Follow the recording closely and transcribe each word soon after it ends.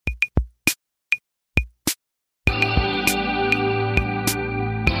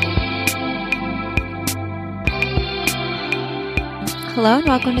Hello and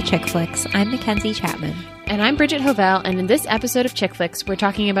welcome to Chick Flicks. I'm Mackenzie Chapman. And I'm Bridget Hovell, and in this episode of Chick Flicks, we're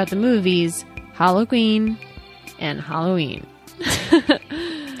talking about the movies Halloween and Halloween.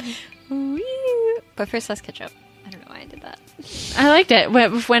 But first, let's catch up. I don't know why I did that. I liked it.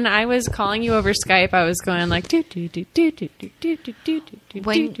 When I was calling you over Skype, I was going like...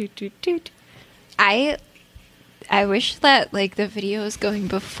 I wish that like the video was going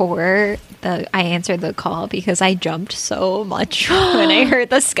before I answered the call because I jumped so much when I heard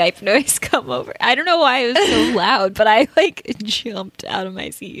the Skype noise come over. I don't know why it was so loud, but I like jumped out of my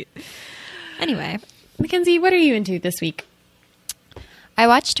seat. Anyway, Mackenzie, what are you into this week? I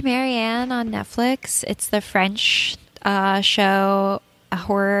watched Marianne on Netflix. It's the French show, a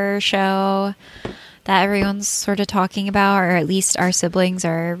horror show that everyone's sort of talking about, or at least our siblings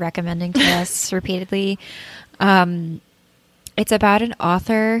are recommending to us repeatedly. It's about an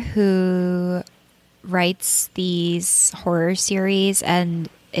author who writes these horror series, and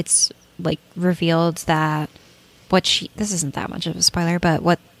it's like revealed that this isn't that much of a spoiler, but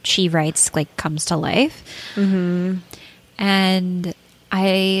what she writes like comes to life. Mm-hmm. And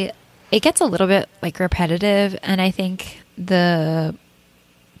it gets a little bit like repetitive, and I think the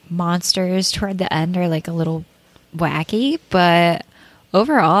monsters toward the end are like a little wacky, but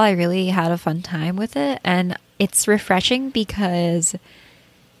overall I really had a fun time with it. And it's refreshing because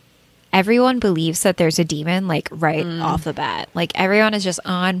everyone believes that there's a demon like right off the bat. Like everyone is just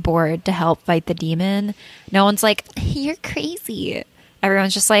on board to help fight the demon. No one's like, you're crazy.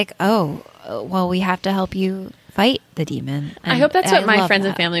 Everyone's just like, oh, well, we have to help you fight the demon. And I hope that's what my friends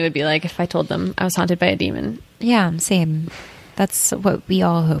and family would be like if I told them I was haunted by a demon. Yeah, same. That's what we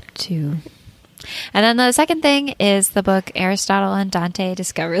all hope to. And then the second thing is the book Aristotle and Dante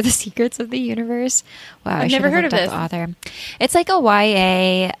Discover the Secrets of the Universe. Wow, I've never heard of this. The author. It's like a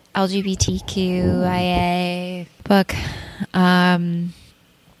YA, LGBTQIA book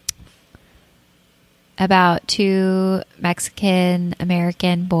about two Mexican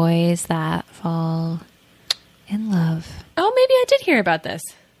American boys that fall in love. Oh, maybe I did hear about this.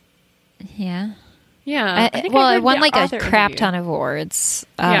 Yeah. Yeah. It won like a crap ton of awards.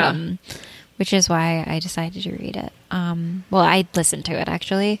 Which is why I decided to read it. Well, I listened to it,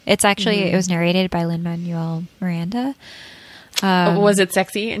 actually. It was narrated by Lin-Manuel Miranda. Was it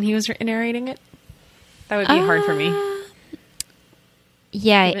sexy and he was narrating it? That would be hard for me.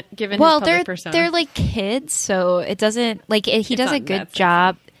 Yeah. Given his public persona. They're like kids, so it doesn't, like, he does a good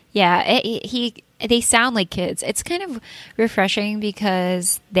job. Yeah, they sound like kids. It's kind of refreshing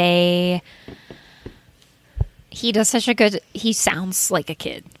because he does he sounds like a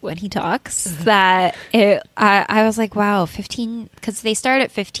kid when he talks that I was like, wow, 15, because they start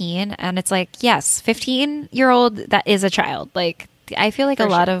at 15 and it's like, yes, 15-year-old, that is a child. Like, I feel like a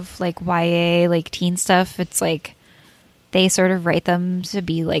lot of like YA, like teen stuff, it's like they sort of write them to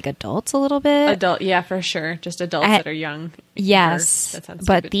be like adults a little bit. Yeah, for sure. Just adults that are young. Yes.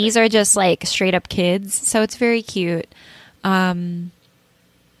 But these are just like straight up kids. So it's very cute. And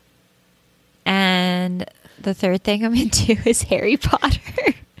the third thing I'm into is Harry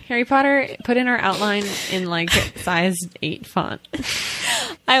Potter. Harry Potter, put in our outline in like size 8 font.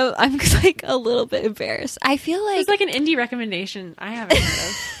 I'm like a little bit embarrassed. I feel like it's like an indie recommendation I haven't heard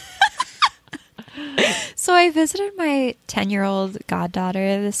of. So I visited my 10-year-old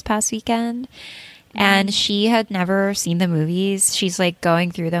goddaughter this past weekend, and she had never seen the movies. She's like going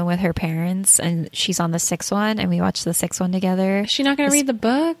through them with her parents, and she's on the 6th one, and we watched the 6th one together. Is she not going to read the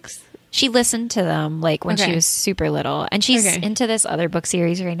books? She listened to them like when she was super little, and she's into this other book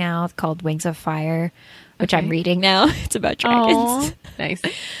series right now called Wings of Fire, which I'm reading now. It's about dragons. Nice.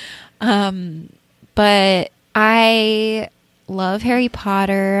 But I love Harry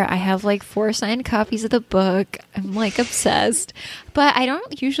Potter. I have like 4 signed copies of the book. I'm like obsessed, but I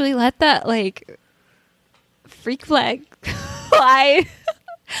don't usually let that like freak flag fly.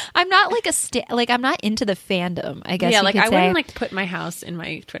 I'm not like I'm not into the fandom, I guess. Yeah, you like could I say. wouldn't like put my house in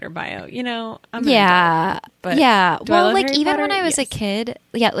my Twitter bio. You know, I'm but yeah. Well, like Harry even Potter? when I was a kid,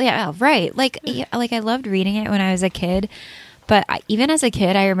 yeah, right. Like I loved reading it when I was a kid, but even as a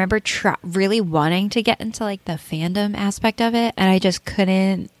kid, I remember really wanting to get into like the fandom aspect of it, and I just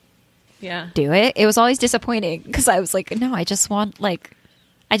couldn't. Do it. It was always disappointing because I was like, no, I just want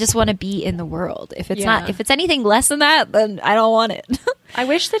to be in the world. If it's anything less than that, then I don't want it. I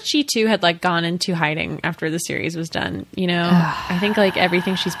wish that she too had like gone into hiding after the series was done. You know, I think like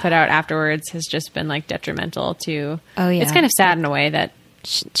everything she's put out afterwards has just been like detrimental to. Oh yeah, it's kind of sad in a way that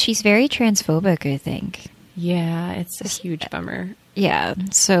she's very transphobic, I think. Yeah, it's a huge bummer. Yeah,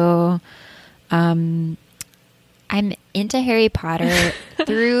 so I'm into Harry Potter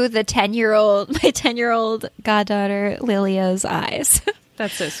through my 10-year-old goddaughter Lilia's eyes.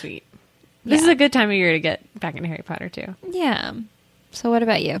 That's so sweet. This is a good time of year to get back into Harry Potter too. Yeah. So what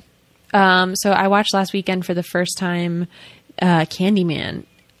about you? So I watched last weekend for the first time Candyman,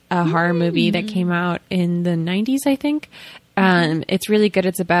 a horror movie that came out in the 90s, I think. It's really good.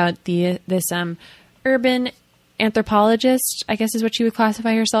 It's about this urban anthropologist, I guess is what she would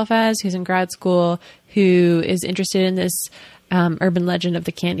classify herself as, who's in grad school, who is interested in this urban legend of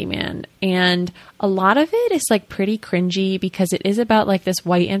the Candyman. And a lot of it is like pretty cringy because it is about like this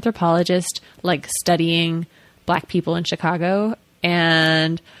white anthropologist like studying black people in Chicago.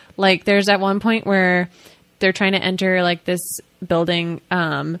 And like there's at one point where they're trying to enter like this building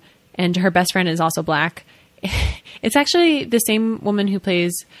and her best friend is also black. It's actually the same woman who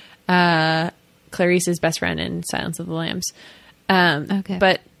plays Clarice's best friend in Silence of the Lambs. Okay.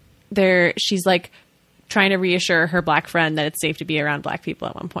 But she's like trying to reassure her black friend that it's safe to be around black people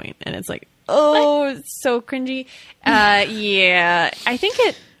at one point. And it's like, oh, it's so cringy. Yeah, I think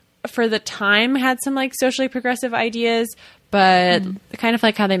it, for the time, had some like socially progressive ideas, but kind of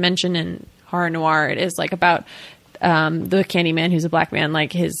like how they mention in horror noir, it is like about the Candyman, who's a black man,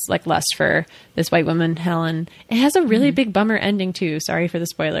 like his like lust for this white woman, Helen. It has a really big bummer ending too. Sorry for the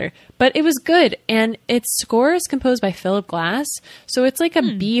spoiler, but it was good. And its score is composed by Philip Glass. So it's like a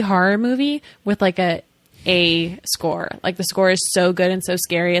B horror movie with like a score. Like the score is so good and so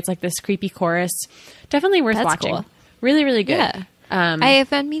scary. It's like this creepy chorus. Definitely worth watching. Cool. Really, really good. Yeah. I have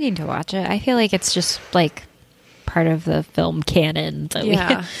been meaning to watch it. I feel like it's just like part of the film canon that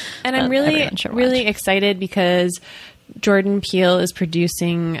and I'm really excited because Jordan Peele is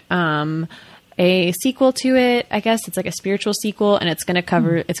producing a sequel to it. I guess it's like a spiritual sequel, and it's going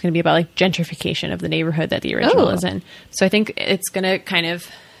to it's going to be about like gentrification of the neighborhood that the original is in. So I think it's going to kind of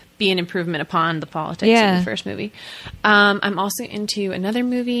be an improvement upon the politics of the first movie. I'm also into another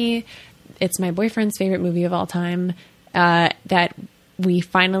movie. It's my boyfriend's favorite movie of all time that we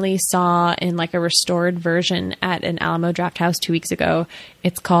finally saw in like a restored version at an Alamo Drafthouse 2 weeks ago.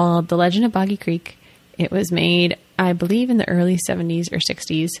 It's called The Legend of Boggy Creek. It was made, I believe, in the early 70s or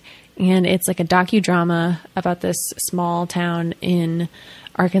 60s. And it's like a docudrama about this small town in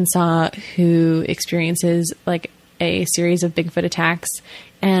Arkansas who experiences like a series of Bigfoot attacks.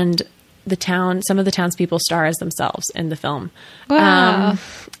 And some of the townspeople star as themselves in the film. Wow.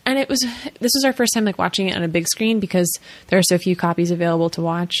 And this was our first time like watching it on a big screen because there are so few copies available to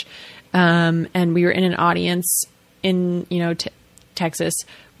watch. And we were in an audience in, Texas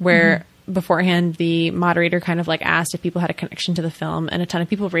where beforehand the moderator kind of like asked if people had a connection to the film, and a ton of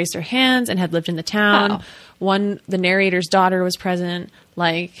people raised their hands and had lived in the town. Wow. The narrator's daughter was present.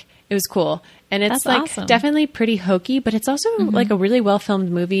 Like, it was cool. And it's like awesome. Definitely pretty hokey, but it's also like a really well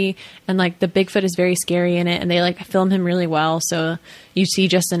filmed movie. And like the Bigfoot is very scary in it, and they like film him really well. So you see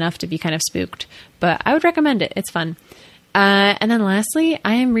just enough to be kind of spooked, but I would recommend it. It's fun. And then lastly,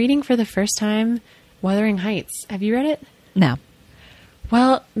 I am reading for the first time Wuthering Heights. Have you read it? No.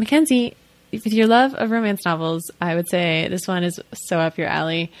 Well, Mackenzie, with your love of romance novels, I would say this one is so up your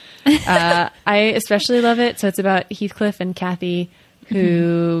alley. I especially love it. So it's about Heathcliff and Kathy,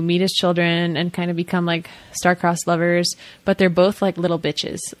 who meet as children and kind of become like star-crossed lovers, but they're both like little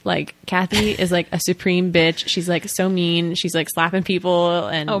bitches. Like Kathy is like a supreme bitch. She's like so mean. She's like slapping people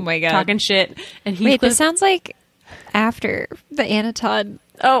and talking shit. And Wait, this sounds like after the Anna Todd.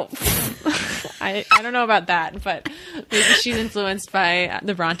 Oh, I don't know about that, but maybe she's influenced by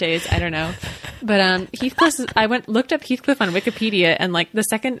the Brontes. I don't know. But Heathcliff, looked up Heathcliff on Wikipedia, and like the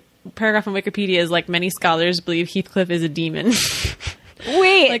second paragraph on Wikipedia is like, many scholars believe Heathcliff is a demon.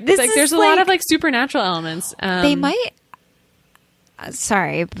 Wait, there's a lot of like supernatural elements. They might.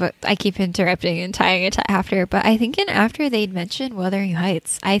 Sorry, but I keep interrupting and tying it to after. But I think in after they'd mentioned Wuthering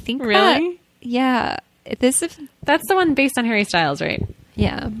Heights. I think really, that's the one based on Harry Styles, right?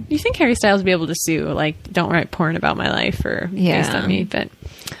 Yeah. You think Harry Styles would be able to sue? Like, don't write porn about my life or based on me, but.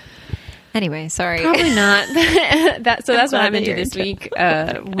 Anyway, sorry. Probably not. That's what I'm into this week.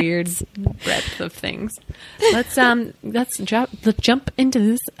 Weird breadth of things. Let's jump into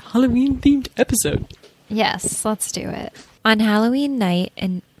this Halloween themed episode. Yes, let's do it. On Halloween night,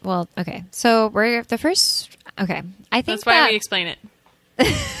 so we're the first. Okay, I think that's why we explain it.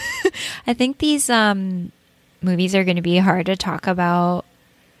 I think these movies are going to be hard to talk about,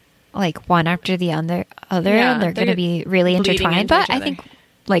 like one after the other, and they're going to be really intertwined. But I think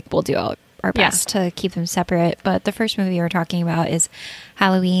we'll do our best to keep them separate. But the first movie we're talking about is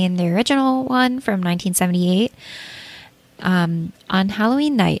Halloween, the original one from 1978. On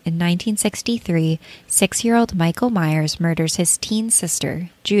Halloween night in 1963, 6-year-old Michael Myers murders his teen sister,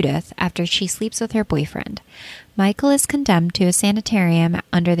 Judith, after she sleeps with her boyfriend. Michael is condemned to a sanitarium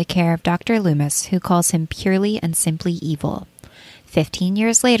under the care of Dr. Loomis, who calls him purely and simply evil. 15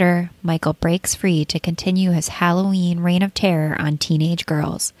 years later, Michael breaks free to continue his Halloween reign of terror on teenage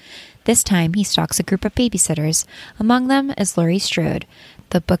girls. This time, he stalks a group of babysitters. Among them is Laurie Strode,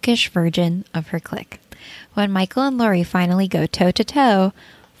 the bookish virgin of her clique. When Michael and Laurie finally go toe-to-toe,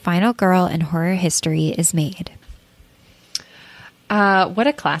 final girl in horror history is made. What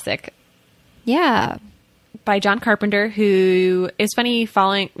a classic. Yeah. By John Carpenter, who is funny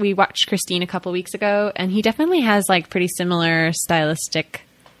we watched Christine a couple weeks ago, and he definitely has like pretty similar stylistic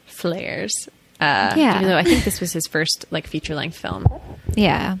flares. Even though I think this was his first like feature-length film.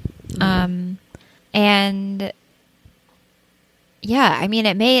 Yeah. And yeah, I mean,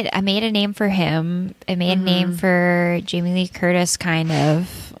 it made a name for him. It made a name for Jamie Lee Curtis, kind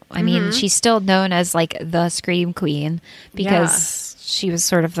of. I mean, she's still known as like the Scream Queen because she was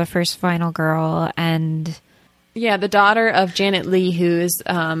sort of the first final girl, and the daughter of Janet Leigh, who is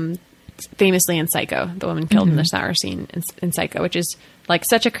famously in Psycho, the woman killed in the shower scene in Psycho, which is like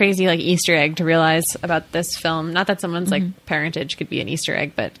such a crazy like Easter egg to realize about this film. Not that someone's like parentage could be an Easter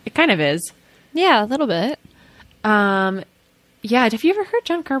egg, but it kind of is. Yeah, a little bit. Yeah, have you ever heard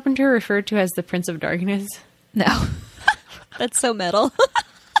John Carpenter referred to as the Prince of Darkness? No. That's so metal.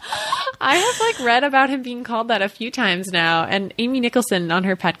 I have like read about him being called that a few times now, and Amy Nicholson on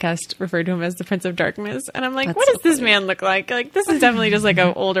her podcast referred to him as the Prince of Darkness, and I'm like, what does this man look like? Like, this is definitely just like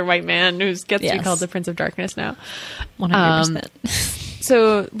an older white man who gets to be called the Prince of Darkness now. 100%.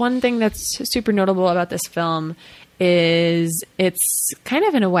 So one thing that's super notable about this film is it's kind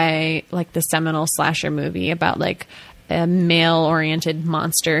of in a way like the seminal slasher movie about like a male-oriented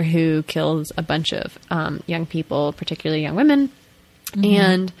monster who kills a bunch of young people, particularly young women.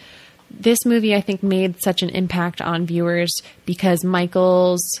 And this movie, I think, made such an impact on viewers because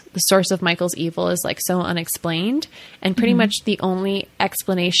the source of Michael's evil is like so unexplained, and pretty much the only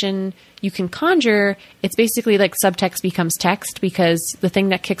explanation you can conjure, it's basically like subtext becomes text, because the thing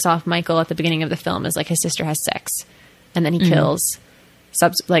that kicks off Michael at the beginning of the film is like his sister has sex, and then he kills.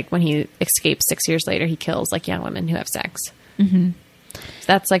 Like when he escapes 6 years later, he kills like young women who have sex. So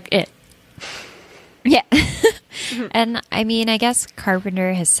that's like it. Yeah. And I mean, I guess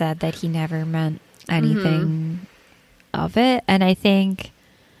Carpenter has said that he never meant anything of it. And I think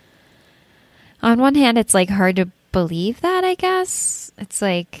on one hand, it's like hard to believe that, I guess. It's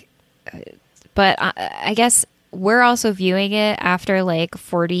like, but I guess we're also viewing it after like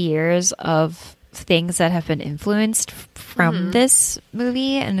 40 years of things that have been influenced from this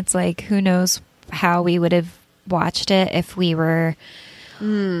movie. And it's like, who knows how we would have watched it if we were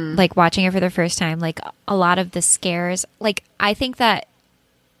like watching it for the first time. Like a lot of the scares, like I think that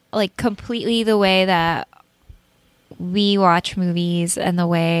like completely the way that we watch movies and the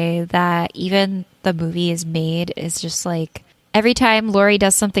way that even the movie is made is just like every time Laurie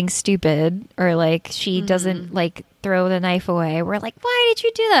does something stupid or like she doesn't like throw the knife away, we're like, why did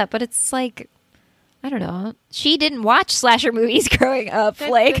you do that? But it's like, I don't know. She didn't watch slasher movies growing up.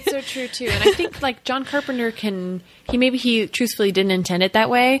 That's so true too. And I think like John Carpenter he truthfully didn't intend it that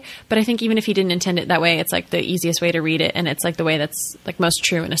way, but I think even if he didn't intend it that way, it's like the easiest way to read it, and it's like the way that's like most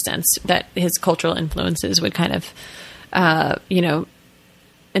true in a sense, that his cultural influences would kind of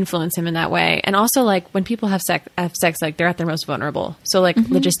influence him in that way. And also like when people have sex, like they're at their most vulnerable. So like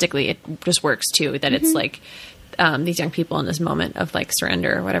logistically it just works too, that it's like these young people in this moment of like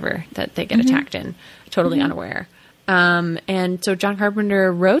surrender or whatever that they get attacked in, totally unaware. And so John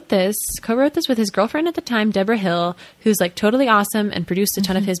Carpenter co-wrote this with his girlfriend at the time, Deborah Hill, who's like totally awesome and produced a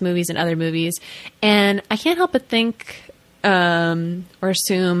ton of his movies and other movies. And I can't help but think or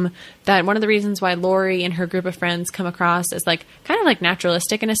assume that one of the reasons why Laurie and her group of friends come across as like kind of like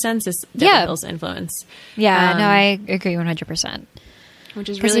naturalistic in a sense is Deborah Hill's influence. Yeah, no, I agree 100%. Which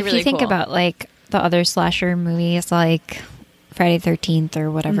is really, really cool. If you think about like the other slasher movies like Friday the 13th or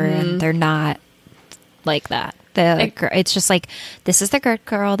whatever, and they're not like that. It's just like, this is the good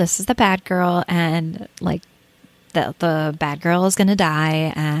girl, this is the bad girl, and like the bad girl is gonna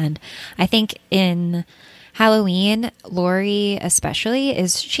die. And I think in Halloween, Laurie especially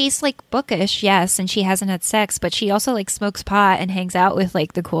she's like bookish, yes, and she hasn't had sex, but she also like smokes pot and hangs out with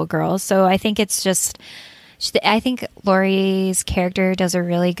like the cool girls. So I think it's just, I think Laurie's character does a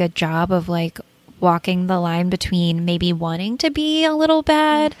really good job of like walking the line between maybe wanting to be a little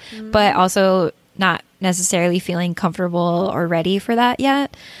bad, but also not necessarily feeling comfortable or ready for that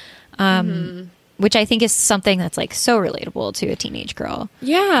yet. Which I think is something that's like so relatable to a teenage girl.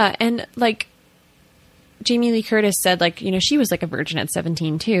 Yeah. And like Jamie Lee Curtis said, like, you know, she was like a virgin at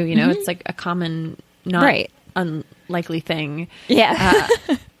 17 too. You know, it's like a common, not unlikely thing. Yeah.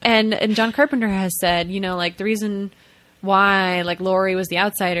 And John Carpenter has said, you know, like the reason why like Laurie was the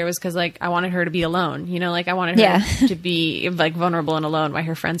outsider was because like I wanted her to be alone. You know, like I wanted her to be like vulnerable and alone while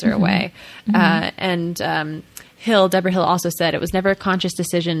her friends are away. Deborah Hill also said, it was never a conscious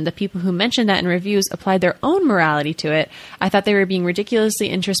decision. The people who mentioned that in reviews applied their own morality to it. I thought they were being ridiculously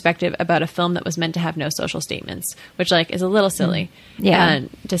introspective about a film that was meant to have no social statements, which like is a little silly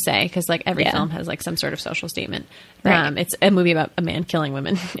to say, because like every film has like some sort of social statement. Right. It's a movie about a man killing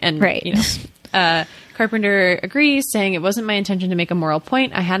women, and you know. Carpenter agrees, saying, it wasn't my intention to make a moral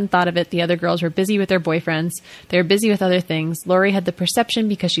point. I hadn't thought of it. The other girls were busy with their boyfriends. They were busy with other things. Laurie had the perception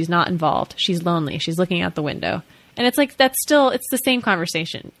because she's not involved. She's lonely. She's looking out the window. And it's like, that's still, it's the same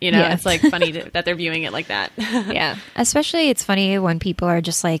conversation. You know, it's like funny that they're viewing it like that. Yeah. Especially it's funny when people are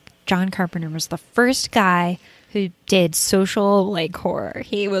just like, John Carpenter was the first guy who did social like horror.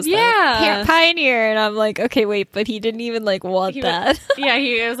 He was the pioneer. And I'm like, okay, wait, but he didn't even like want that.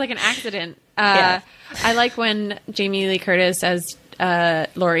 It was like an accident. I like when Jamie Lee Curtis, as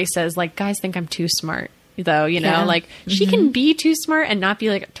Laurie says, like, guys think I'm too smart, though, you know, like she can be too smart and not be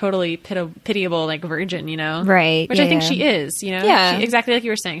like totally pitiable, like virgin, you know? Right. Which I think she is, you know? Yeah. Exactly like you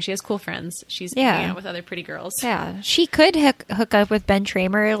were saying. She has cool friends. She's hanging out with other pretty girls. Yeah. She could hook up with Ben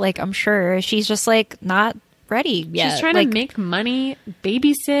Tramer, like, I'm sure. She's just like not ready yet. She's trying to make money,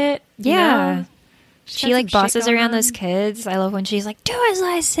 babysit. Yeah. You know? She like bosses around those kids. I love when she's like, do as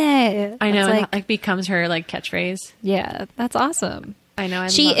I say. I know. Like, like becomes her like catchphrase. Yeah. That's awesome. I know.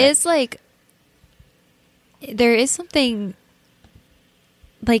 She is like, there is something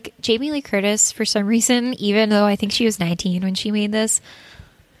like Jamie Lee Curtis, for some reason, even though I think she was 19 when she made this,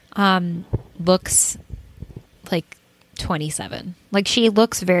 looks like 27. Like she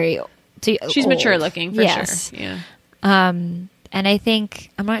looks very she's old. Mature looking for sure. Yeah. And I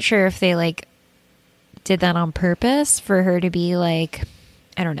think, I'm not sure if they like did that on purpose for her to be like,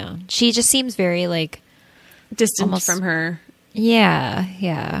 I don't know. She just seems very like distant from her. Yeah.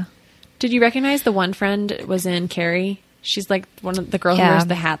 Yeah. Did you recognize the one friend was in Carrie? She's like one of the girl who wears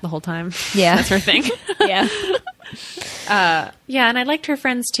the hat the whole time. Yeah. That's her thing. Yeah. And I liked her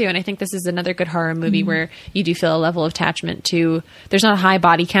friends too. And I think this is another good horror movie where you do feel a level of attachment to, there's not a high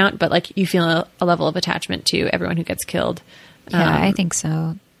body count, but like you feel a level of attachment to everyone who gets killed. Yeah, I think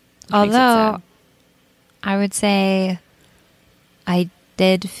so. Although I would say I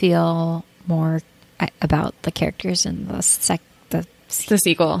did feel more about the characters in the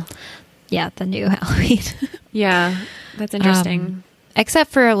sequel. Yeah, the new Halloween. Yeah, that's interesting.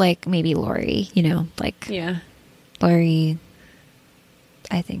 Except for like maybe Laurie, you know, like Laurie,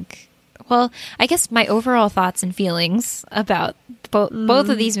 I think. Well, I guess my overall thoughts and feelings about both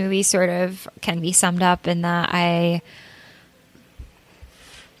of these movies sort of can be summed up in that I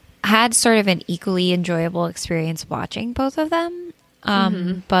had sort of an equally enjoyable experience watching both of them.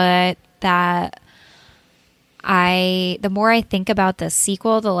 But that the more I think about the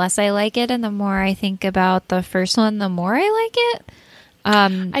sequel, the less I like it. And the more I think about the first one, the more I like it.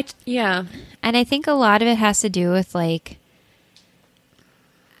 And I think a lot of it has to do with like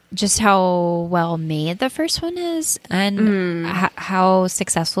just how well made the first one is and how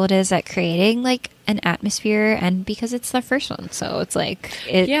successful it is at creating like an atmosphere, and because it's the first one, so it's like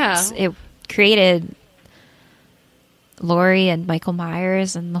it created Laurie and Michael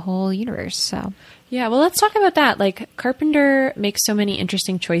Myers and the whole universe. So yeah, well, let's talk about that. Like Carpenter makes so many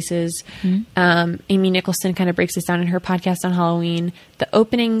interesting choices. Amy Nicholson kind of breaks this down in her podcast on Halloween. The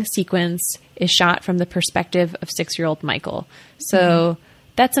opening sequence is shot from the perspective of 6-year-old Michael. So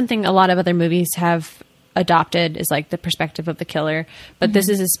that's something a lot of other movies have adopted, is like the perspective of the killer. But this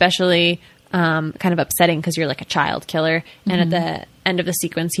is especially kind of upsetting because you're like a child killer. And at the end of the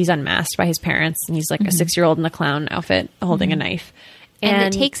sequence, he's unmasked by his parents, and he's like a 6-year-old in a clown outfit holding a knife.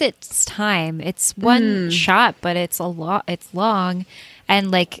 And it takes its time. It's one shot, but it's it's long, and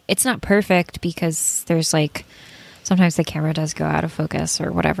like it's not perfect because there's like sometimes the camera does go out of focus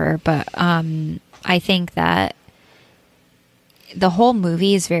or whatever. But I think that the whole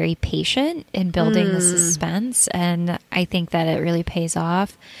movie is very patient in building the suspense, and I think that it really pays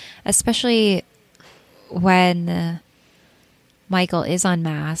off, especially when Michael is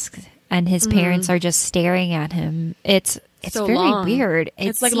unmasked and his parents are just staring at him. It's so very long. Weird.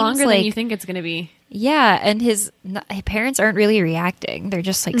 It's like longer than you think it's going to be. Yeah, and his parents aren't really reacting. They're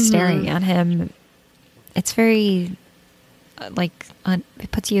just like staring at him. It's very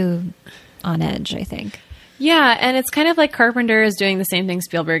it puts you on edge, I think. Yeah, and it's kind of like Carpenter is doing the same thing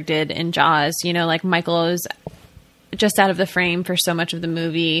Spielberg did in Jaws. You know, like Michael is just out of the frame for so much of the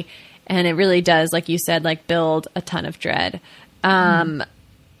movie, and it really does, like you said, like build a ton of dread. And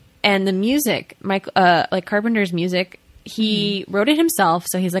the music, like Carpenter's music, he wrote it himself,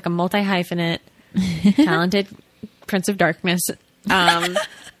 so he's like a multi-hyphenate, talented Prince of Darkness.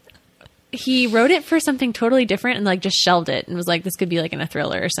 He wrote it for something totally different and like just shelved it and was like, this could be like in a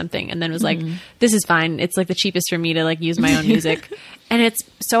thriller or something. And then was like, this is fine. It's like the cheapest for me to like use my own music. And it's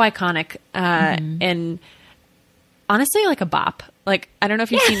so iconic. And honestly, like a bop. Like, I don't know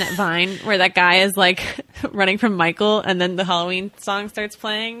if you've seen that Vine where that guy is like running from Michael and then the Halloween song starts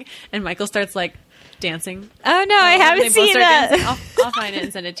playing and Michael starts like dancing. Oh no, I haven't seen that. I'll find it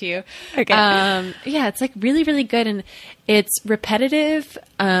and send it to you. Okay. Yeah, it's like really, really good. And it's repetitive,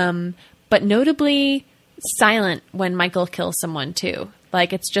 but notably silent when Michael kills someone too.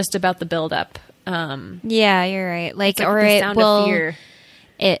 Like it's just about the build up. Yeah, you're right. Like the or sound it of will, fear.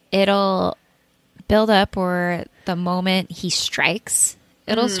 it'll build up, or the moment he strikes,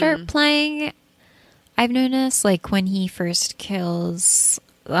 it'll start playing. I've noticed, like when he first kills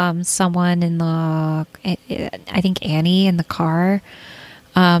someone in the, I think Annie in the car.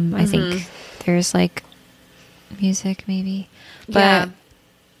 I think there's like music maybe, but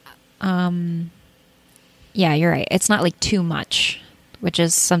yeah, you're right. It's not like too much, which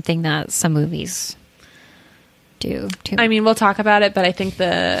is something that some movies do too. I mean, we'll talk about it, but I think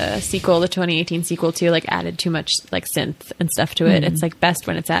the sequel, the 2018 sequel too, like added too much like synth and stuff to it. It's like best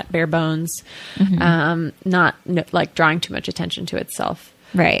when it's at bare bones, not like drawing too much attention to itself.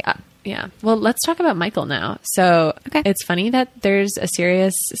 Right. Yeah. Well, let's talk about Michael now. So it's funny that there's a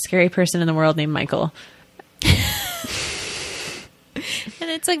serious, scary person in the world named Michael. And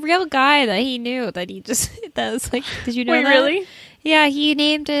it's like real guy that he knew that he just, that was like, did you know Wait, that? really? Yeah, he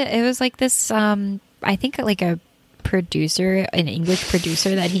named it. It was like this, I think like a producer, an English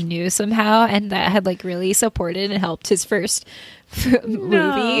producer that he knew somehow, and that had like really supported and helped his first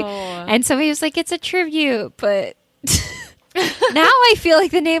movie. And so he was like, it's a tribute, but now I feel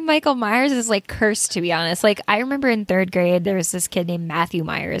like the name Michael Myers is like cursed, to be honest. Like I remember in third grade there was this kid named Matthew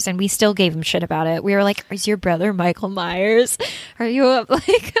Myers, and we still gave him shit about it. We were like, is your brother Michael Myers? Are you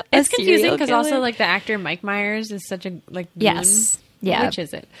like it's confusing because also like the actor Mike Myers is such a like goon. Yes. Yeah. Which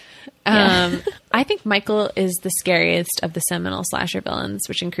is it? I think Michael is the scariest of the seminal slasher villains,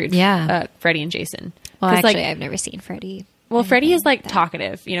 which includes Freddy and Jason. Well, actually, like, I've never seen Freddy. Well, Freddy is like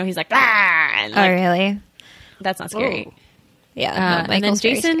talkative. You know, he's like, ah! And, like, oh, really? That's not scary. Whoa. Yeah. No, and then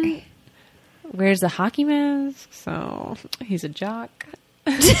Jason wears a hockey mask, so he's a jock.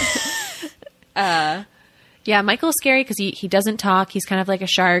 Yeah, Michael's scary because he doesn't talk. He's kind of like a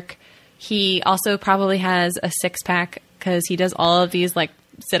shark. He also probably has a six-pack because he does all of these like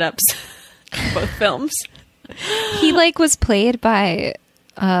sit-ups in both films. He like was played by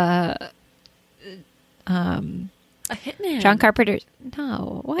a hitman. John Carpenter.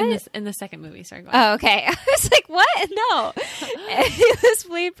 No, what? In the second movie. Sorry, go ahead. Oh, okay. I was like, what? No. He was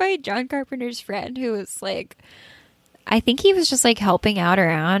played by John Carpenter's friend, who was like, I think he was just like helping out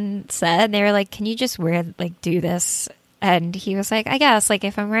around set. And they were like, can you just do this? And he was like, I guess, like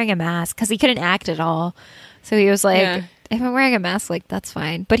if I'm wearing a mask, because he couldn't act at all. So he was like, if I'm wearing a mask, like that's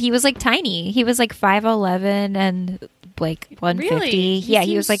fine. But he was like tiny. He was like 5'11" and like 150. Really?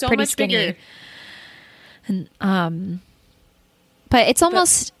 He was like so pretty much skinny. bigger. And but it's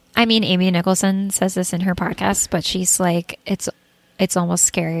almost, I mean, Amy Nicholson says this in her podcast, but she's like, it's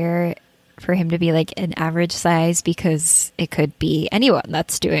almost scarier for him to be like an average size, because it could be anyone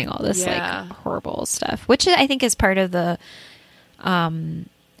that's doing all this like horrible stuff, which I think is part of the, I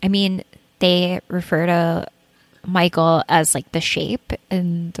mean, they refer to Michael as like the shape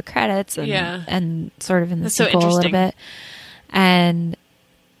in the credits and sort of in the sequel a little bit. And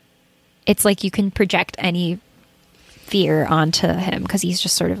it's like you can project any fear onto him because he's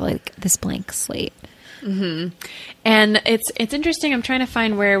just sort of like this blank slate. Mm-hmm. And it's interesting. I'm trying to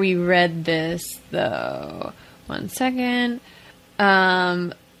find where we read this though. 1 second.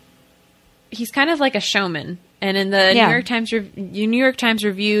 He's kind of like a showman. And in the New York Times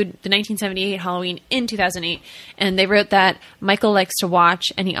reviewed the 1978 Halloween in 2008, and they wrote that Michael likes to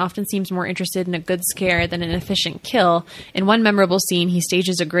watch, and he often seems more interested in a good scare than an efficient kill. In one memorable scene, he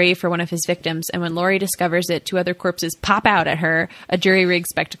stages a grave for one of his victims, and when Laurie discovers it, 2 other corpses pop out at her, a jury-rigged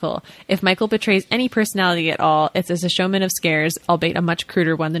spectacle. If Michael betrays any personality at all, it's as a showman of scares, albeit a much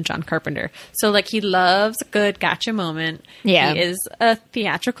cruder one than John Carpenter. So, like, he loves a good gotcha moment. Yeah. He is a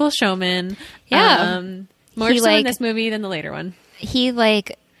theatrical showman. Yeah. More so in this movie than the later one. He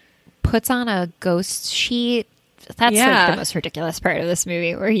like puts on a ghost sheet like the most ridiculous part of this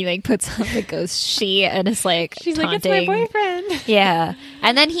movie, where he like puts on the ghost sheet and is like, she's taunting. like, it's my boyfriend. Yeah.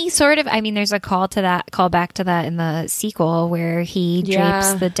 And then he sort of, I mean, there's a call back to that in the sequel, where he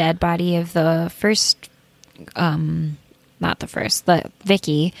drapes the dead body of the first, the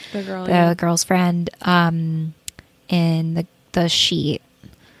Vicky, the girl's friend, in the sheet.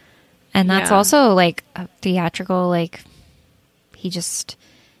 And that's also like a theatrical, like, he's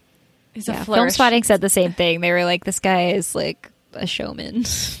a Film Spotting said the same thing. They were like, this guy is like a showman.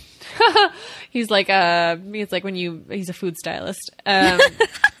 He's like he's a food stylist.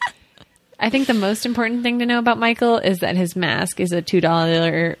 I think the most important thing to know about Michael is that his mask is a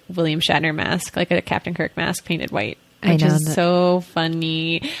 $2 William Shatner mask, like a Captain Kirk mask painted white, which is so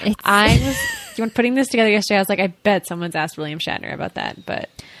funny. I was putting this together yesterday. I was like, I bet someone's asked William Shatner about that, but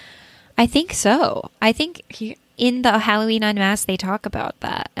I think so. I think in the Halloween Unmasked, they talk about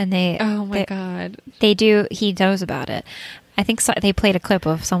that, and God, they do. He knows about it. I think they played a clip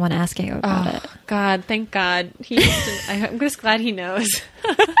of someone asking about it. God, thank God. I'm just glad he knows.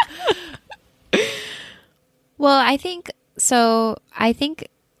 Well, I think so. I think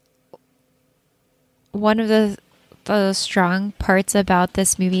one of the strong parts about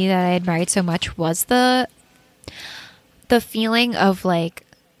this movie that I admired so much was the feeling of like,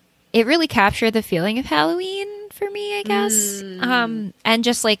 it really captured the feeling of Halloween for me, I guess. And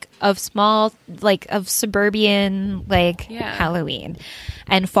just like of suburban, like Halloween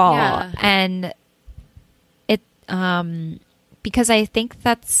and fall. Yeah. And it, because I think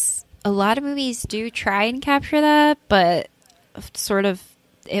that's, a lot of movies do try and capture that, but sort of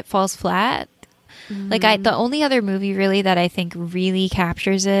it falls flat. Like the only other movie really that I think really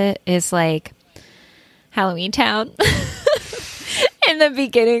captures it is like Halloween Town. In the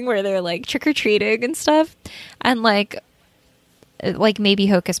beginning, where they're like trick-or-treating and stuff, and like maybe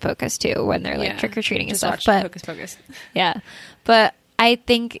Hocus Pocus too, when they're like trick-or-treating and stuff. But Hocus Pocus. Yeah. But I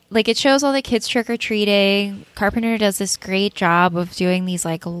think like it shows all the kids trick-or-treating. Carpenter does this great job of doing these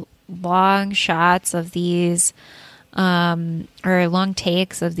like long shots of these or long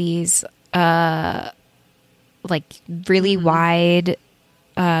takes of these like really wide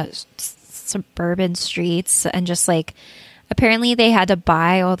suburban streets, and just like, apparently they had to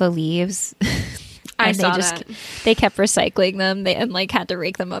buy all the leaves. I saw that. They kept recycling them, and like had to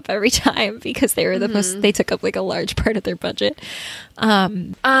rake them up every time because they were they took up like a large part of their budget.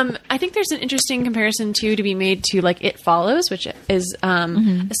 I think there's an interesting comparison too to be made to like It Follows, which is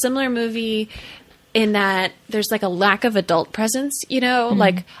a similar movie in that there's like a lack of adult presence,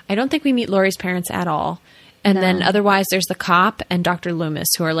 like I don't think we meet Laurie's parents at all. And then otherwise there's the cop and Dr.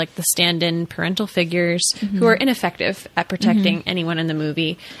 Loomis, who are like the stand-in parental figures who are ineffective at protecting anyone in the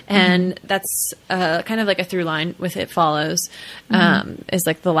movie. And that's kind of like a through line with It Follows, is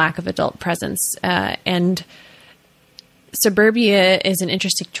like the lack of adult presence. And suburbia is an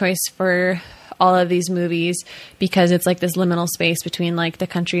interesting choice for all of these movies because it's like this liminal space between like the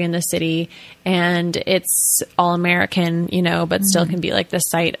country and the city, and it's all American, but still can be like the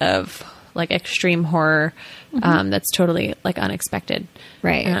site of like extreme horror that's totally like unexpected,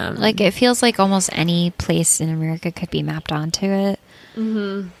 right? Like it feels like almost any place in America could be mapped onto it,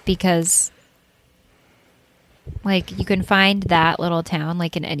 because like you can find that little town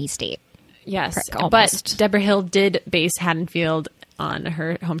like in any state. Yes, but Deborah Hill did base Haddonfield on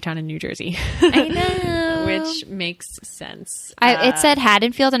her hometown in New Jersey. I know, which makes sense. It said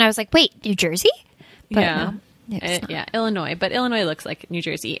Haddonfield, and I was like, wait, New Jersey? But no. Illinois, but Illinois looks like New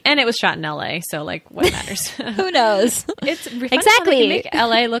Jersey, and it was shot in LA, so like what matters? Who knows? It's exactly make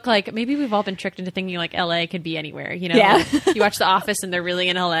LA look like, maybe we've all been tricked into thinking like LA could be anywhere, Yeah. Like, you watch The Office and they're really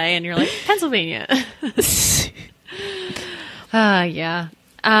in LA, and you're like, Pennsylvania. Yeah.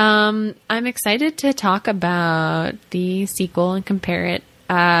 I'm excited to talk about the sequel and compare it.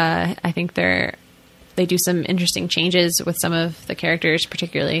 I think they do some interesting changes with some of the characters,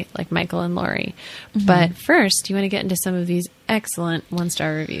 particularly like Michael and Laurie. But first, you want to get into some of these excellent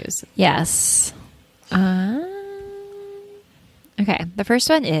 1-star reviews. Yes. Okay. The first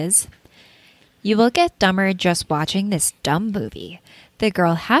one is, you will get dumber just watching this dumb movie. The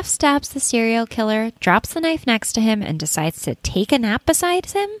girl half stabs the serial killer, drops the knife next to him, and decides to take a nap beside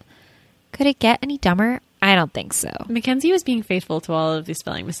him. Could it get any dumber? I don't think so. Mackenzie was being faithful to all of these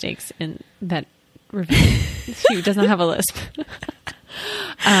spelling mistakes in that review. She doesn't have a lisp.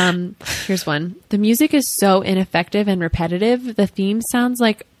 Here's one. The music is so ineffective and repetitive. The theme sounds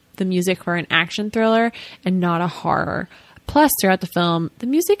like the music for an action thriller and not a horror. Plus, throughout the film, the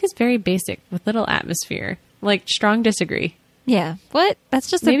music is very basic with little atmosphere. Like, strong disagree. Yeah. What?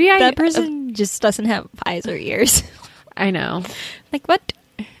 That's just maybe that person just doesn't have eyes or ears. I know. Like, what?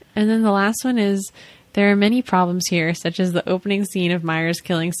 And then the last one is, There are many problems here, such as the opening scene of Myers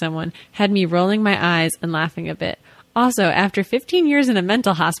killing someone had me rolling my eyes and laughing a bit. Also, after 15 years in a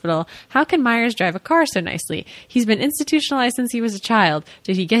mental hospital, how can Myers drive a car so nicely? He's been institutionalized since he was a child.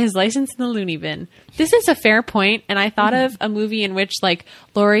 Did he get his license in the loony bin? This is a fair point, and I thought of a movie in which, like,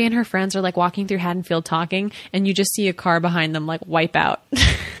 Laurie and her friends are, like, walking through Haddonfield talking, and you just see a car behind them, like, wipe out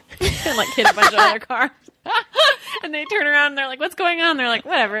and, like, hit a bunch of other cars. And they turn around and they're like, what's going on? They're like,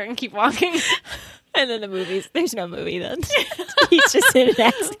 whatever, and keep walking. And then there's no movie then. He's just in an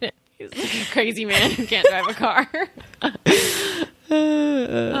accident. He's like a crazy man who can't drive a car.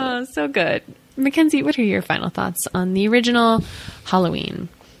 Oh, so good. Mackenzie, what are your final thoughts on the original Halloween?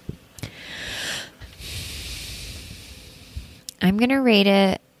 I'm going to rate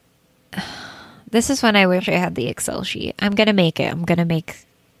it. This is when I wish I had the Excel sheet. I'm going to make it. I'm going to make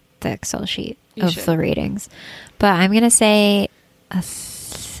the Excel sheet of the ratings. But I'm going to say a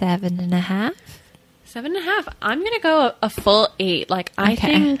 7.5. 7.5. I'm going to go a full 8. Like, I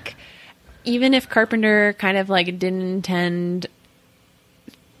think even if Carpenter kind of like didn't intend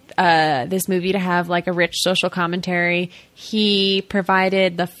this movie to have like a rich social commentary, he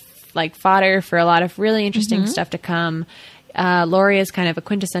provided the like fodder for a lot of really interesting stuff to come. Laurie is kind of a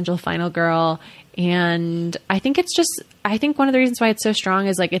quintessential final girl. And I think one of the reasons why it's so strong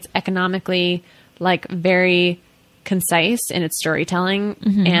is like it's economically like very concise in its storytelling,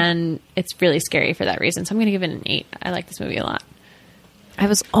 and it's really scary for that reason. So I'm going to give it an 8. I like this movie a lot. I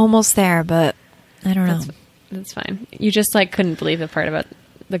was almost there, but I don't know. That's fine. You just like couldn't believe the part about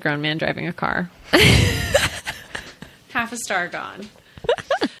the grown man driving a car. Half a star gone.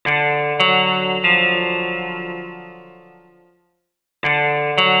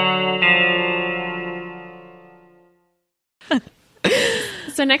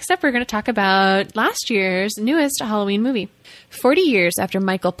 So next up, we're going to talk about last year's newest Halloween movie. 40 years after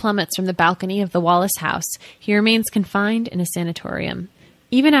Michael plummets from the balcony of the Wallace house, he remains confined in a sanatorium.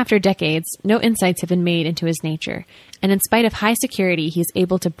 Even after decades, no insights have been made into his nature, and in spite of high security, he is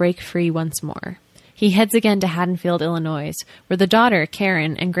able to break free once more. He heads again to Haddonfield, Illinois, where the daughter,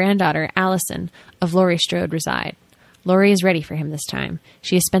 Karen, and granddaughter, Allison, of Laurie Strode reside. Laurie is ready for him this time.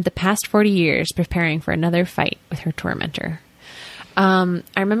 She has spent the past 40 years preparing for another fight with her tormentor. I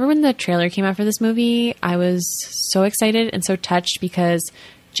remember when the trailer came out for this movie, I was so excited and so touched because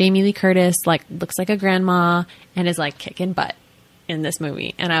Jamie Lee Curtis like looks like a grandma and is like kicking butt in this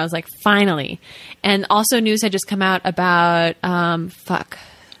movie. And I was like, finally. And also news had just come out about,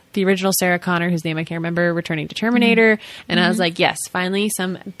 the original Sarah Connor, whose name I can't remember, returning to Terminator. And I was like, yes, finally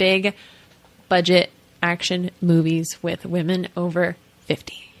some big budget action movies with women over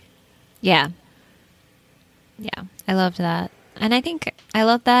 50. Yeah. Yeah. I loved that. And I think I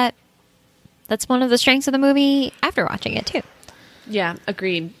love that. That's one of the strengths of the movie after watching it too. Yeah,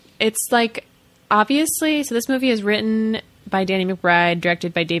 agreed. It's like, obviously, so this movie is written by Danny McBride,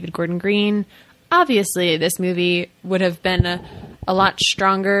 directed by David Gordon Green. Obviously, this movie would have been a lot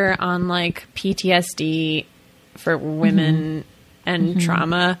stronger on like PTSD for women and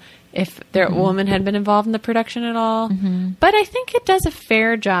trauma if their woman had been involved in the production at all. But I think it does a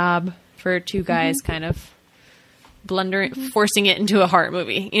fair job for two guys kind of forcing it into a horror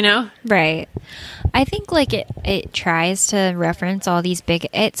movie, you know? Right. I think like it tries to reference all these big,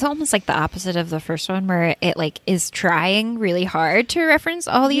 it's almost like the opposite of the first one where it like is trying really hard to reference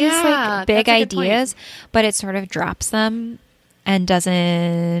all these like big ideas, but it sort of drops them and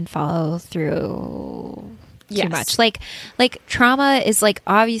doesn't follow through too much. Like trauma is like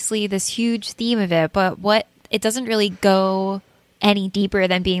obviously this huge theme of it, but it doesn't really go any deeper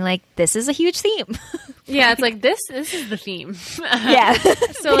than being like, this is a huge theme. Yeah, it's like this is the theme. Yeah.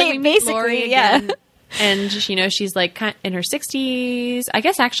 So like, we meet Laurie again, and she's like in her 60s. I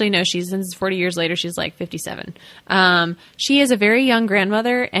guess actually no, since 40 years later she's like 57. She is a very young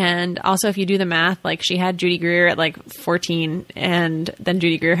grandmother, and also if you do the math, like she had Judy Greer at like 14, and then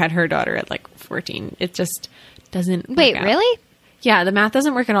Judy Greer had her daughter at like 14. It just doesn't Wait, work out. Really? Yeah, the math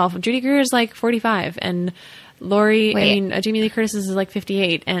doesn't work at all. Judy Greer is like 45, and Jamie Lee Curtis is like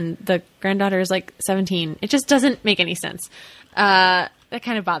 58, and the granddaughter is like 17. It just doesn't make any sense. That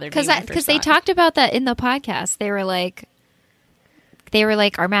kind of bothered me. Because they talked about that in the podcast. They were like,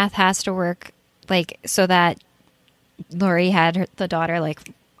 our math has to work like so that Laurie had the daughter like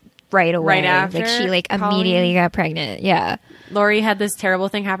right away. Right after. Like she like immediately got pregnant. Yeah. Laurie had this terrible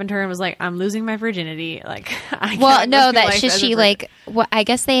thing happen to her and was like, I'm losing my virginity. Like, I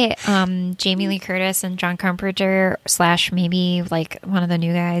guess they, Jamie Lee Curtis and John Carpenter / maybe like one of the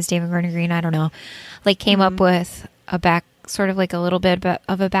new guys, David Gordon Green, I don't know, like came up with sort of like a little bit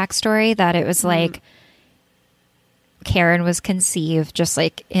of a backstory that it was like, Karen was conceived just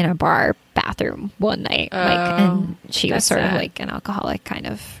like in a bar bathroom one night, and she was sort of like an alcoholic kind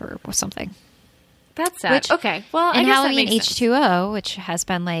of or something. That's sad. Okay, well, and Halloween H2O, which has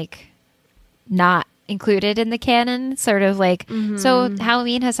been like not included in the canon, sort of like so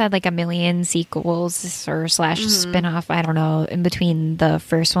Halloween has had like a million sequels or slash spin-off, I don't know, in between the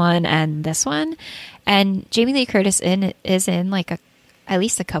first one and this one, and Jamie Lee Curtis is in like at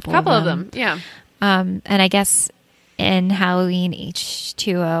least a couple of them. Yeah. And I guess in Halloween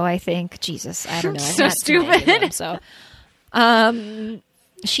H2O, I think, Jesus, I don't know. So stupid. So,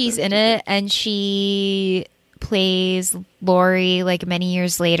 she's in it, and she plays Laurie like many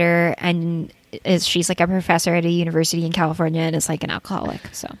years later, and she's like a professor at a university in California, and is like an alcoholic.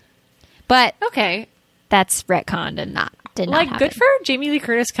 So, but okay, that's retconned and did not happen. Good for Jamie Lee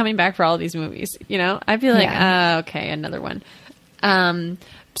Curtis coming back for all these movies. You know, I'd be like, okay, another one.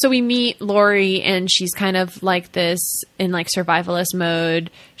 So we meet Laurie, and she's kind of like this in like survivalist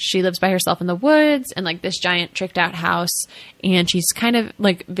mode. She lives by herself in the woods and like this giant tricked out house. And she's kind of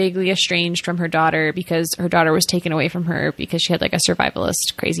like vaguely estranged from her daughter because her daughter was taken away from her because she had like a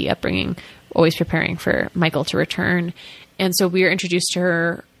survivalist crazy upbringing, always preparing for Michael to return. And so we are introduced to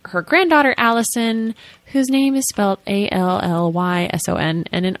her granddaughter, Allison, whose name is spelled Alllyson.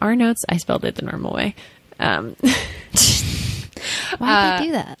 And in our notes, I spelled it the normal way. Why did they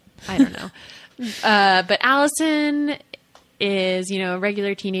do that? I don't know. But Allison is, you know, a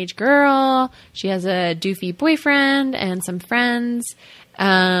regular teenage girl. She has a doofy boyfriend and some friends.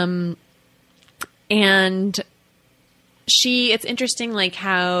 And it's interesting, like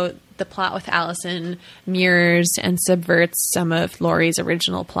how the plot with Allison mirrors and subverts some of Laurie's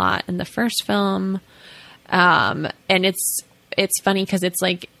original plot in the first film. And it's funny because it's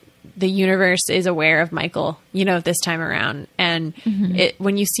like, the universe is aware of Michael, you know, this time around. And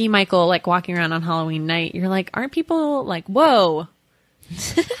when you see Michael like walking around on Halloween night, you're like, aren't people like, whoa,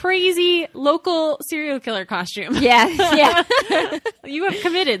 crazy local serial killer costume? Yeah. Yeah. You have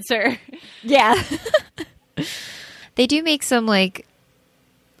committed, sir. Yeah. They do make some like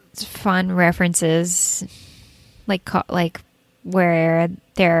fun references, like where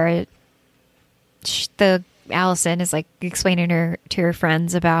the Allison is like explaining to her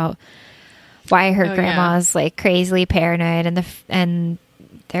friends about why her grandma's like crazily paranoid, and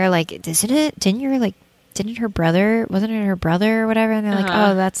they're like, wasn't her brother or whatever, and they're like,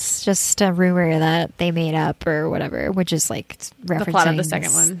 oh, that's just a rumor that they made up or whatever, which is like referencing the plot of the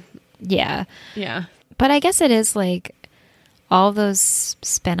second one. Yeah But I guess it is like all those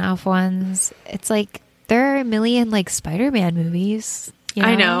spin-off ones, it's like there are a million like Spider-Man movies, you know?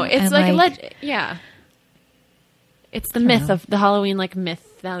 I know, it's like yeah. It's the myth of the Halloween, like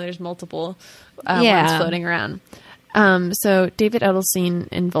myth. Now there's multiple ones floating around. So David Edelstein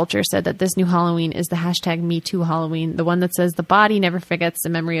in Vulture said that this new Halloween is the hashtag #MeToo Halloween, the one that says the body never forgets the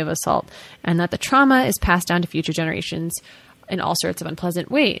memory of assault, and that the trauma is passed down to future generations in all sorts of unpleasant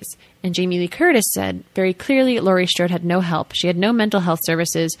ways. And Jamie Lee Curtis said, very clearly, Laurie Strode had no help. She had no mental health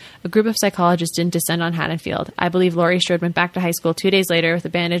services. A group of psychologists didn't descend on Haddonfield. I believe Laurie Strode went back to high school 2 days later with a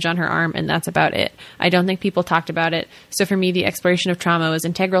bandage on her arm, and that's about it. I don't think people talked about it. So for me, the exploration of trauma was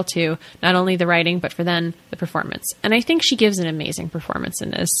integral to not only the writing, but for then the performance. And I think she gives an amazing performance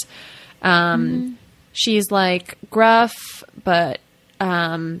in this. She's like gruff, but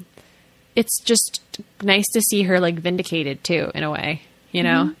it's just nice to see her like vindicated too, in a way, you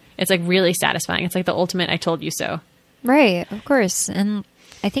know. It's like really satisfying. It's like the ultimate I told you so. Right, of course. And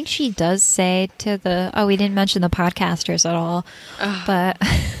I think she does say to we didn't mention the podcasters at all. But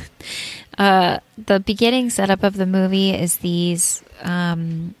the beginning setup of the movie is these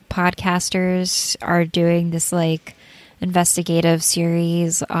podcasters are doing this like investigative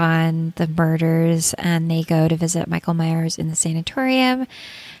series on the murders, and they go to visit Michael Myers in the sanatorium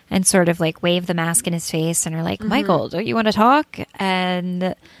and sort of like wave the mask in his face and are like, Michael, don't you want to talk?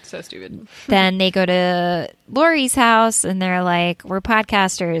 And so stupid. Then they go to Laurie's house and they're like, we're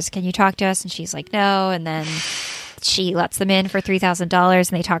podcasters. Can you talk to us? And she's like, no. And then she lets them in for $3,000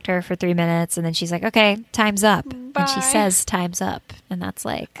 and they talk to her for 3 minutes. And then she's like, okay, time's up. Bye. And she says, time's up. And that's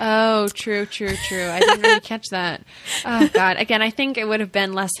like, oh, true. I didn't really catch that. Oh God. Again, I think it would have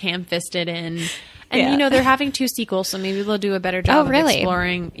been less ham-fisted in. And, you know, they're having 2 sequels, so maybe they'll do a better job of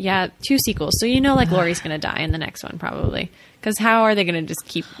exploring. Yeah, 2 sequels. So, you know, like, Laurie's going to die in the next one, probably. Because how are they going to just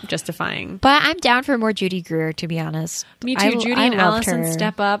keep justifying? But I'm down for more Judy Greer, to be honest. Me too. Judy and Allison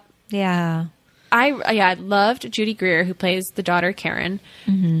step up. Yeah. I loved Judy Greer, who plays the daughter Karen.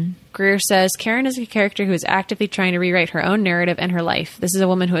 Mm-hmm. Greer says, Karen is a character who is actively trying to rewrite her own narrative and her life. This is a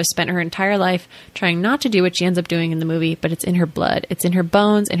woman who has spent her entire life trying not to do what she ends up doing in the movie, but it's in her blood. It's in her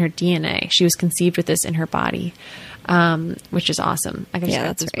bones, in her DNA. She was conceived with this in her body, which is awesome. I guess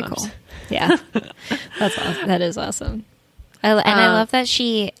that's very cool. Yeah, that's awesome. That is awesome. I love that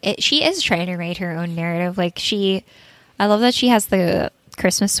she is trying to write her own narrative. Like I love that she has the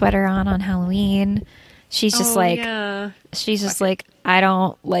Christmas sweater on Halloween. She's just I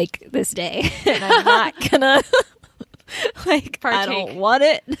don't like this day, and I'm not gonna like partake. I don't want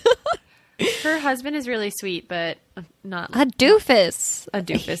it. Her husband is really sweet, but not a doofus. A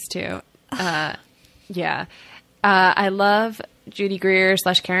doofus too. Yeah. I love Judy Greer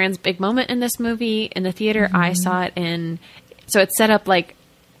 / Karen's big moment in this movie. In the theater, I saw it in. So it's set up like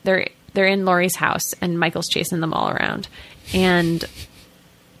they're in Laurie's house, and Michael's chasing them all around, and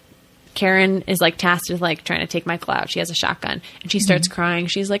Karen is like tasked with like trying to take Michael out. She has a shotgun and she starts crying.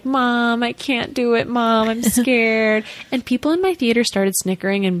 She's like, Mom, I can't do it. Mom, I'm scared. And people in my theater started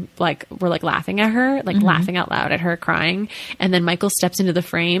snickering and like were like laughing at her, like laughing out loud at her crying. And then Michael steps into the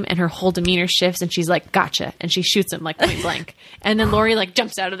frame and her whole demeanor shifts and she's like, gotcha. And she shoots him like point blank. And then Laurie like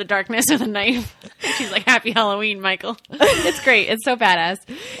jumps out of the darkness with a knife. She's like, Happy Halloween, Michael. It's great. It's so badass.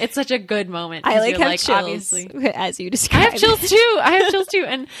 It's such a good moment. I like have chills, obviously, as you described. I have chills too.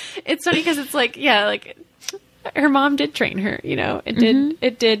 And it's funny because it's like, yeah, like her mom did train her, you know,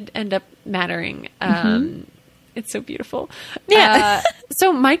 it did end up mattering. It's so beautiful. Yeah.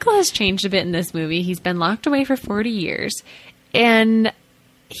 So Michael has changed a bit in this movie. He's been locked away for 40 years and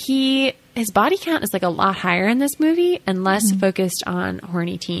his body count is like a lot higher in this movie and less focused on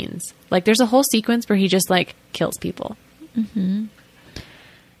horny teens. Like there's a whole sequence where he just like kills people.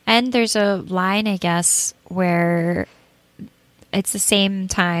 And there's a line, I guess, where it's the same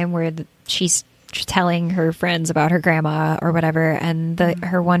time where she's telling her friends about her grandma or whatever, and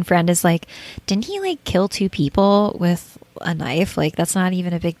her one friend is like, didn't he like kill 2 people with a knife? Like that's not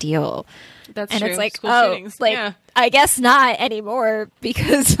even a big deal. That's and true. It's like, School shootings. Like yeah. I guess not anymore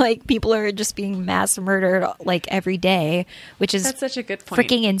because like people are just being mass murdered like every day, which is that's such a good point.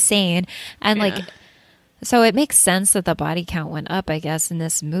 Freaking insane. And like so it makes sense that the body count went up, I guess, in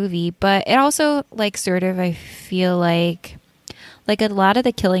this movie, but it also like sort of, I feel like a lot of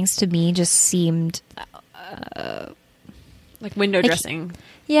the killings to me just seemed like window dressing.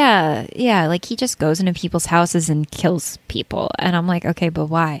 Yeah, like he just goes into people's houses and kills people, and I'm like, okay, but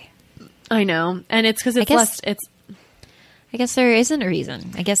why? I know, and it's because I guess there isn't a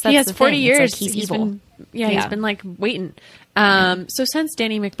reason. I guess that's he has the 40 thing. years. Like he's evil. He's been like waiting. So since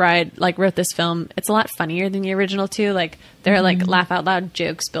Danny McBride like wrote this film, it's a lot funnier than the original too. Like there are like laugh out loud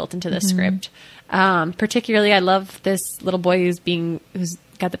jokes built into the script. Particularly, I love this little boy who's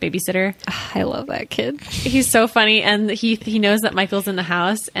got the babysitter. I love that kid. He's so funny, and he knows that Michael's in the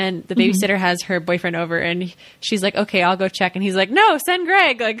house, and the babysitter has her boyfriend over, and she's like, "Okay, I'll go check," and he's like, "No, send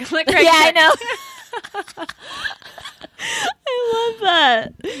Greg." Like, let Greg. Yeah, check. I know. I love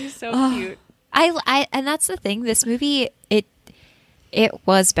that. He's so cute. I and that's the thing. This movie, it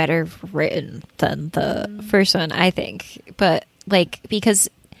was better written than the first one, I think, but like because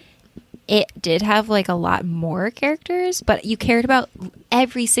it did have like a lot more characters, but you cared about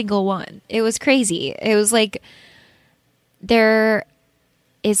every single one. It was crazy. It was like there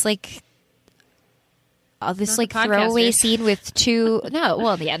is like this not like throwaway scene with 2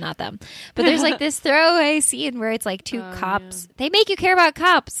 not them, but there's like this throwaway scene where it's like 2 cops. They make you care about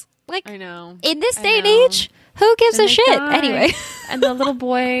cops. Like I know. In this day and age, who gives a shit anyway? And the little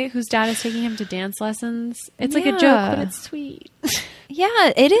boy whose dad is taking him to dance lessons. It's like a joke, but it's sweet.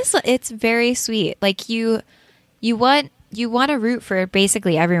 Yeah, it is. It's very sweet. Like you want to root for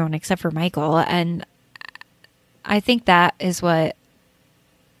basically everyone except for Michael, and I think that is what.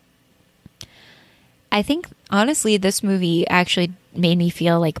 I think honestly, this movie actually made me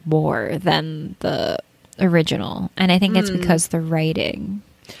feel like more than the original, and I think it's because the writing.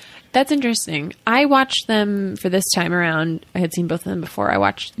 That's interesting. I watched them for this time around. I had seen both of them before. I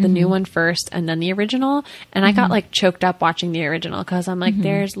watched the new one first and then the original. And I got like choked up watching the original because I'm like,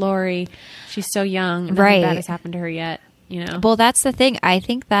 there's Laurie. She's so young. And nothing bad has happened to her yet, you know? Well, that's the thing. I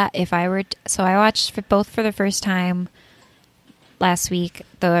think that if I were... so I watched both for the first time last week,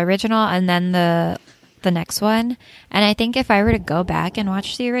 the original and then the next one. And I think if I were to go back and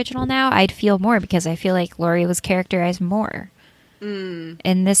watch the original now, I'd feel more because I feel like Laurie was characterized more.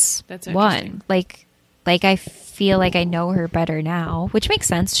 In this one, like I feel like I know her better now, which makes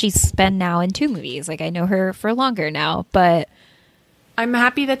sense. She's been now in 2 movies. Like I know her for longer now, but I'm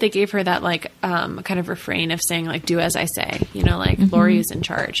happy that they gave her that like kind of refrain of saying like, do as I say, you know, like Laurie is in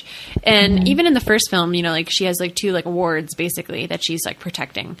charge. And even in the first film, you know, like she has like 2 like wards basically that she's like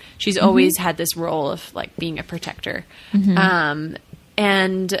protecting. She's always had this role of like being a protector.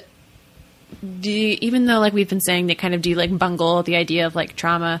 And even though like we've been saying they kind of do like bungle the idea of like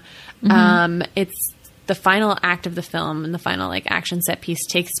trauma, it's the final act of the film and the final like action set piece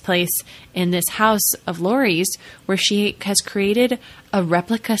takes place in this house of Laurie's where she has created a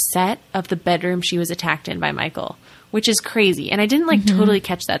replica set of the bedroom she was attacked in by Michael, which is crazy. And I didn't like totally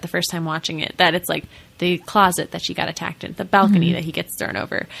catch that the first time watching it, that it's like the closet that she got attacked in, the balcony that he gets thrown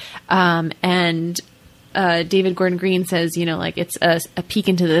over. David Gordon Green says, you know, like it's a peek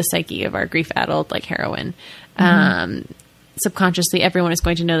into the psyche of our grief-addled like heroine. Subconsciously, everyone is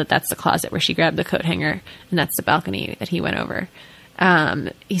going to know that that's the closet where she grabbed the coat hanger, and that's the balcony that he went over.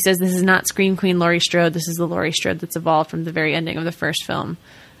 He says, this is not Scream Queen Laurie Strode. This is the Laurie Strode that's evolved from the very ending of the first film.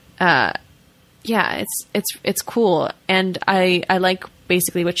 Yeah, it's cool. And I like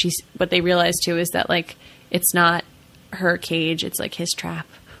basically what they realized too is that like, it's not her cage. It's like his trap.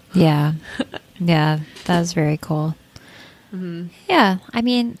 Yeah. Yeah. That was very cool. Yeah. I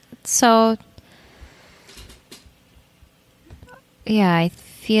mean, so yeah, I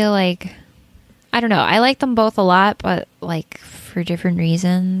feel like, I don't know. I like them both a lot, but like for different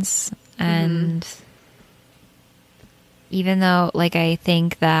reasons. And even though like, I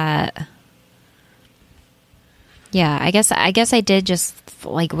think that, yeah, I guess I did just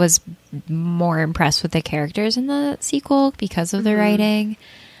like was more impressed with the characters in the sequel because of the writing,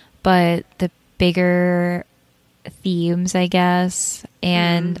 but the bigger themes, I guess,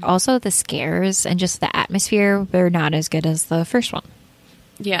 and also the scares and just the atmosphere were not as good as the first one.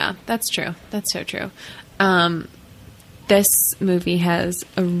 Yeah, that's true. That's so true. This movie has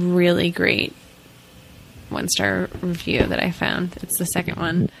a really great 1-star review that I found. It's the second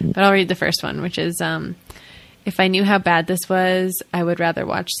one, but I'll read the first one, which is, if I knew how bad this was, I would rather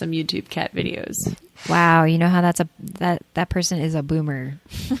watch some YouTube cat videos. Wow, you know how that person is a boomer.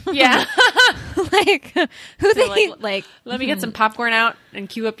 Yeah. Like who so they like let me get some popcorn out and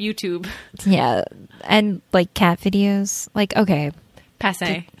cue up YouTube. Yeah. And like cat videos. Like, okay.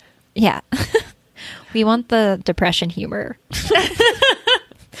 Passe. Yeah. We want the depression humor.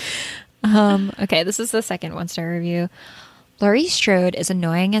 Okay, this is the second 1-star review. Laurie Strode is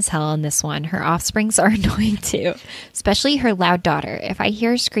annoying as hell in this one. Her offsprings are annoying too, especially her loud daughter. If I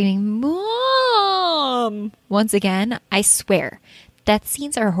hear her screaming, "Mom!" once again, I swear, death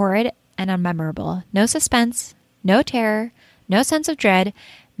scenes are horrid and unmemorable. No suspense, no terror, no sense of dread.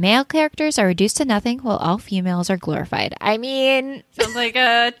 Male characters are reduced to nothing while all females are glorified. I mean... Sounds like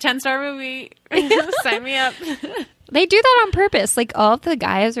a 10-star movie. Sign me up. They do that on purpose. Like, all of the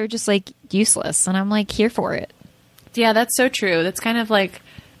guys are just, like, useless. And I'm, like, here for it. Yeah, that's so true. That's kind of, like,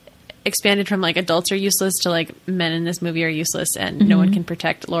 expanded from, like, adults are useless to, like, men in this movie are useless and no one can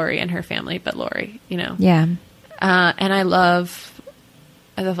protect Laurie and her family but Laurie, you know? Yeah. And I love,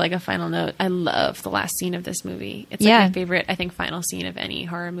 like, a final note, I love the last scene of this movie. It's, like, my favorite, I think, final scene of any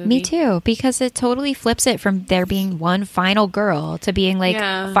horror movie. Me too, because it totally flips it from there being one final girl to being, like,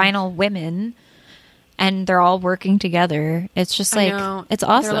 final women. And they're all working together. It's just like, it's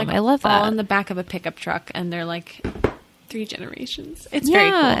awesome. Like I love that. All in the back of a pickup truck, and they're like 3 generations. It's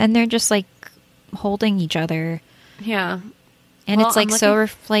very cool. And they're just like holding each other. Yeah. And it's like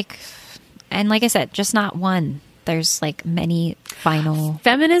and like I said, just not one. There's like many final.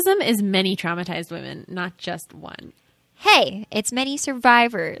 Feminism is many traumatized women, not just one. Hey, it's many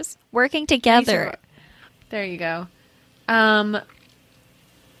survivors working together. There you go.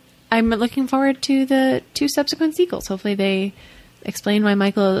 I'm looking forward to the 2 subsequent sequels. Hopefully they explain why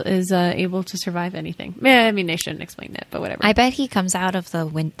Michael is able to survive anything. I mean, they shouldn't explain that, but whatever. I bet he comes out of the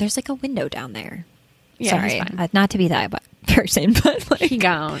window. There's like a window down there. Yeah, sorry, not to be that person, but like... He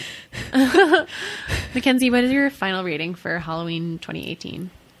gone. Mackenzie, what is your final rating for Halloween 2018?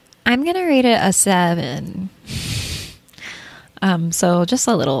 I'm going to rate it a 7. So just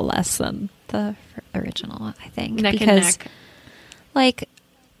a little less than the original, I think. Neck and neck. Like...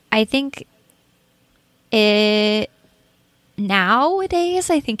 I think nowadays,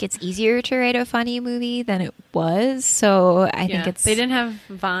 I think it's easier to write a funny movie than it was. So I think it's... They didn't have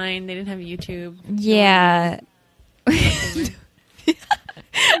Vine. They didn't have YouTube. Yeah.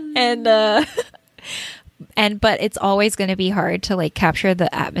 But it's always going to be hard to like capture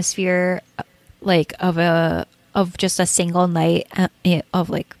the atmosphere like of just a single night of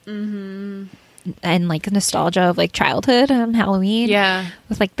like... and like nostalgia of like childhood on Halloween,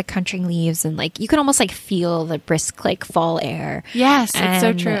 with like the crunching leaves and like you can almost like feel the brisk like fall air. Yes, it's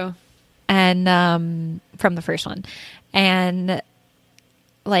so true. And from the first one, and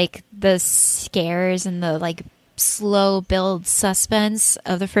like the scares and the like slow build suspense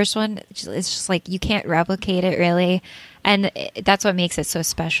of the first one. It's just like you can't replicate it really, and that's what makes it so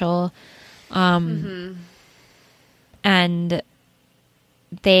special. And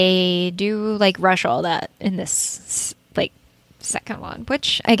they do like rush all that in this like second one,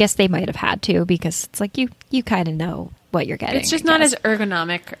 which I guess they might have had to, because it's like you kind of know what you're getting. It's just not as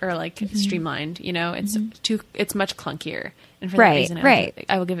ergonomic or like streamlined, you know. It's much clunkier, and for that reason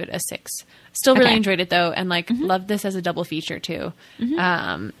I will give it a 6. Still really enjoyed it though, and like loved this as a double feature too.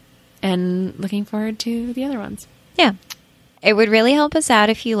 And looking forward to the other ones. Yeah. It would really help us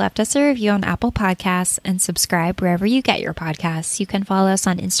out if you left us a review on Apple Podcasts and subscribe wherever you get your podcasts. You can follow us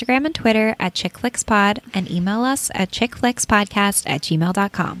on Instagram and Twitter at ChickFlixPod and email us at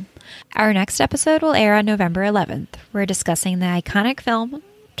chickflixpodcast@gmail.com. Our next episode will air on November 11th. We're discussing the iconic film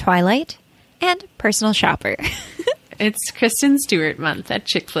Twilight and Personal Shopper. It's Kristen Stewart month at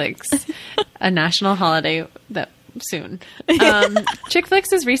Chick Flicks, a national holiday that soon. Chick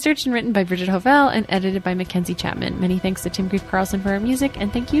Flicks is researched and written by Bridget Hovell and edited by Mackenzie Chapman. Many thanks to Tim Grief Carlson for our music,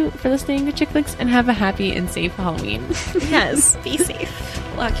 and thank you for listening to Chick Flicks, and have a happy and safe Halloween. Yes, be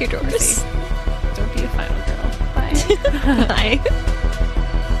safe. Lock your doors. Don't be a final girl. Bye. Bye.